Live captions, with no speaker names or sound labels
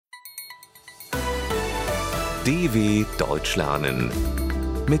DW Deutsch lernen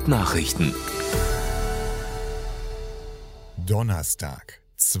mit Nachrichten. Donnerstag,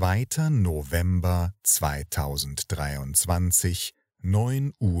 2. November 2023,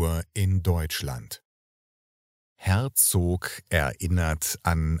 9 Uhr in Deutschland. Herzog erinnert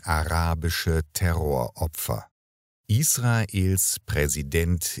an arabische Terroropfer. Israels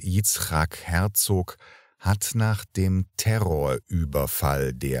Präsident Yitzhak Herzog hat nach dem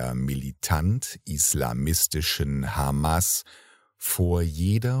Terrorüberfall der militant-islamistischen Hamas vor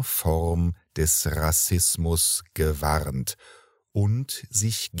jeder Form des Rassismus gewarnt und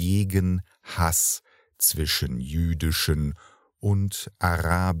sich gegen Hass zwischen jüdischen und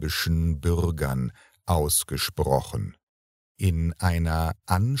arabischen Bürgern ausgesprochen. In einer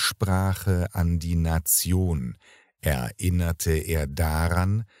Ansprache an die Nation erinnerte er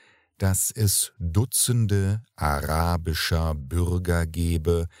daran, dass es Dutzende arabischer Bürger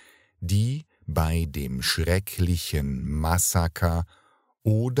gebe, die bei dem schrecklichen Massaker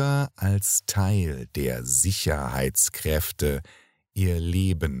oder als Teil der Sicherheitskräfte ihr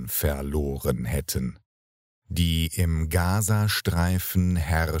Leben verloren hätten. Die im Gazastreifen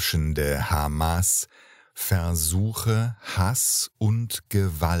herrschende Hamas versuche Hass und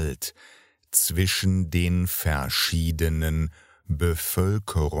Gewalt zwischen den verschiedenen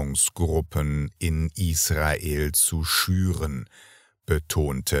Bevölkerungsgruppen in Israel zu schüren,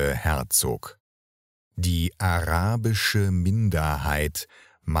 betonte Herzog. Die arabische Minderheit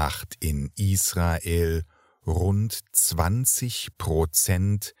macht in Israel rund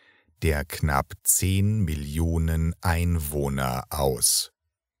 20% der knapp 10 Millionen Einwohner aus.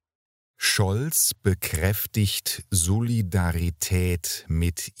 Scholz bekräftigt Solidarität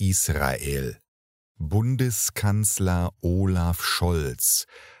mit Israel. Bundeskanzler Olaf Scholz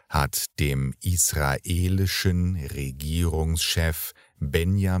hat dem israelischen Regierungschef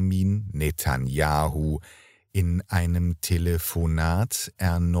Benjamin Netanyahu in einem Telefonat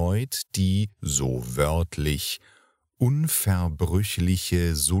erneut die, so wörtlich,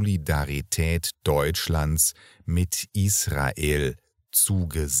 unverbrüchliche Solidarität Deutschlands mit Israel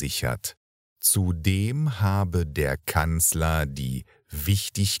zugesichert. Zudem habe der Kanzler die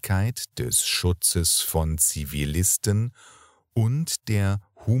Wichtigkeit des Schutzes von Zivilisten und der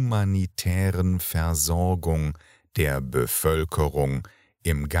humanitären Versorgung der Bevölkerung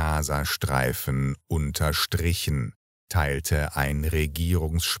im Gazastreifen unterstrichen, teilte ein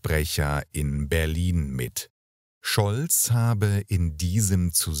Regierungssprecher in Berlin mit. Scholz habe in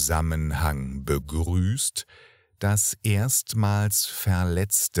diesem Zusammenhang begrüßt, dass erstmals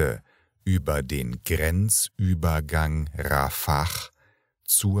Verletzte über den Grenzübergang Rafah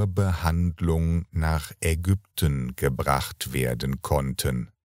zur Behandlung nach Ägypten gebracht werden konnten.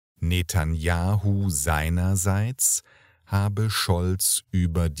 Netanyahu seinerseits habe Scholz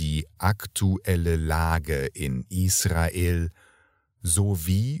über die aktuelle Lage in Israel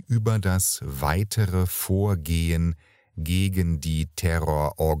sowie über das weitere Vorgehen gegen die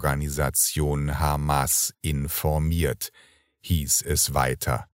Terrororganisation Hamas informiert, hieß es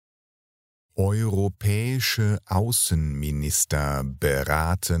weiter. Europäische Außenminister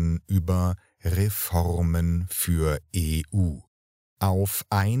beraten über Reformen für EU. Auf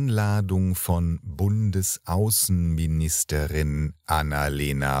Einladung von Bundesaußenministerin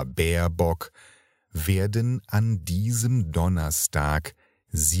Annalena Baerbock werden an diesem Donnerstag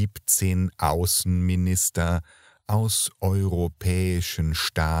 17 Außenminister aus europäischen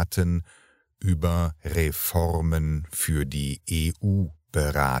Staaten über Reformen für die EU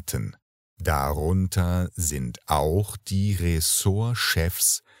beraten. Darunter sind auch die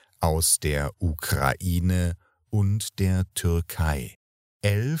Ressortchefs aus der Ukraine und der Türkei.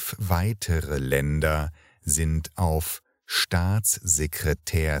 11 weitere Länder sind auf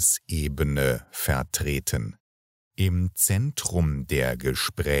Staatssekretärsebene vertreten. Im Zentrum der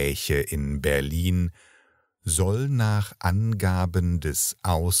Gespräche in Berlin soll nach Angaben des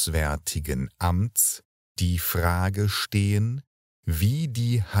Auswärtigen Amts die Frage stehen, wie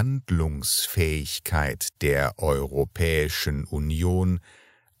die Handlungsfähigkeit der Europäischen Union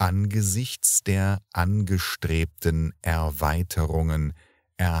angesichts der angestrebten Erweiterungen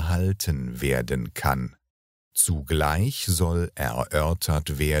erhalten werden kann. Zugleich soll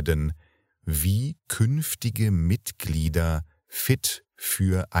erörtert werden, wie künftige Mitglieder fit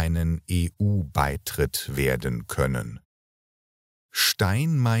für einen EU-Beitritt werden können.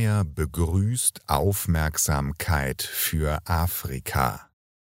 Steinmeier begrüßt Aufmerksamkeit für Afrika.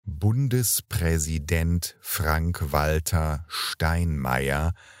 Bundespräsident Frank-Walter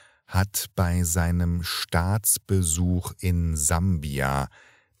Steinmeier hat bei seinem Staatsbesuch in Sambia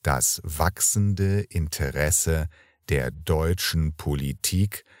das wachsende Interesse der deutschen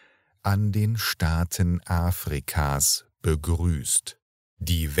Politik an den Staaten Afrikas begrüßt.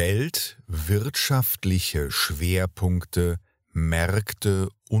 Die weltwirtschaftliche Schwerpunkte, Märkte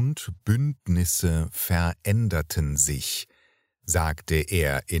und Bündnisse veränderten sich, sagte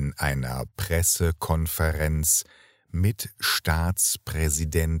er in einer Pressekonferenz mit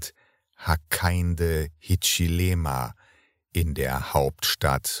Staatspräsident Hakainde Hichilema in der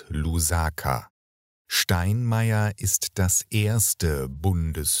Hauptstadt Lusaka. Steinmeier ist das erste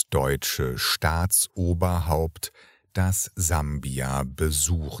bundesdeutsche Staatsoberhaupt, das Sambia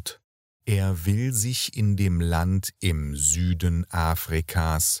besucht. Er will sich in dem Land im Süden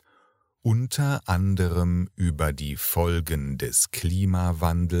Afrikas unter anderem über die Folgen des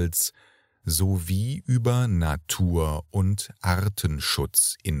Klimawandels sowie über Natur- und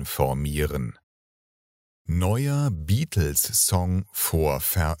Artenschutz informieren. Neuer Beatles-Song vor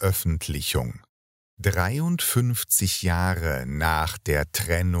Veröffentlichung. 53 Jahre nach der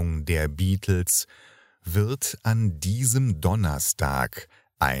Trennung der Beatles wird an diesem Donnerstag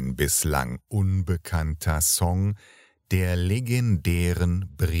ein bislang unbekannter Song der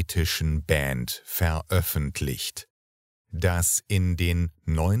legendären britischen Band veröffentlicht. Das in den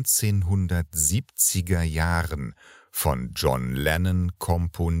 1970er Jahren von John Lennon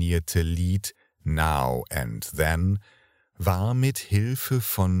komponierte Lied Now and Then war mit Hilfe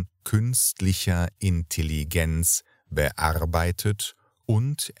von künstlicher Intelligenz bearbeitet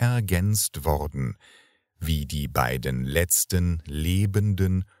und ergänzt worden, wie die beiden letzten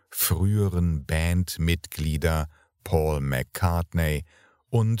lebenden früheren Bandmitglieder Paul McCartney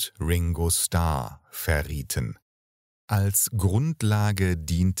und Ringo Starr verrieten. Als Grundlage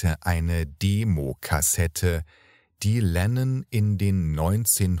diente eine Demokassette, die Lennon in den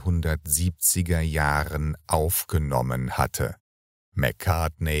 1970er Jahren aufgenommen hatte.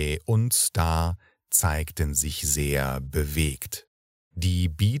 McCartney und Starr zeigten sich sehr bewegt. Die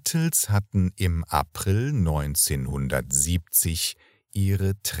Beatles hatten im April 1970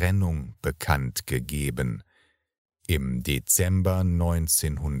 ihre Trennung bekannt gegeben. Im Dezember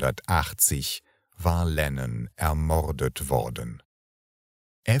 1980 war Lennon ermordet worden.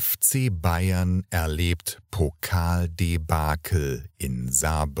 FC Bayern erlebt Pokaldebakel in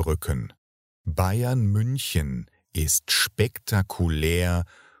Saarbrücken. Bayern München ist spektakulär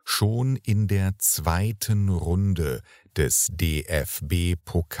schon in der zweiten Runde des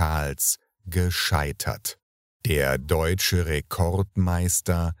DFB-Pokals gescheitert. Der deutsche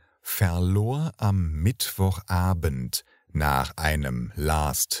Rekordmeister verlor am Mittwochabend nach einem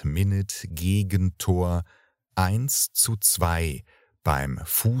Last-Minute-Gegentor 1:2 beim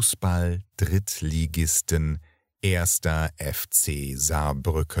Fußball-Drittligisten 1. FC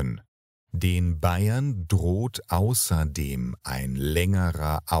Saarbrücken. Den Bayern droht außerdem ein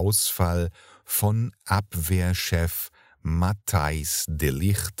längerer Ausfall von Abwehrchef Matthijs de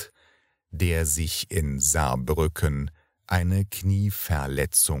Ligt, der sich in Saarbrücken eine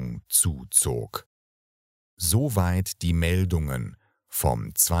Knieverletzung zuzog. Soweit die Meldungen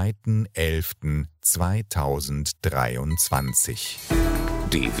vom 2.11.2023.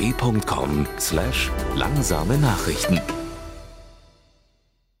 dw.com/langsame Nachrichten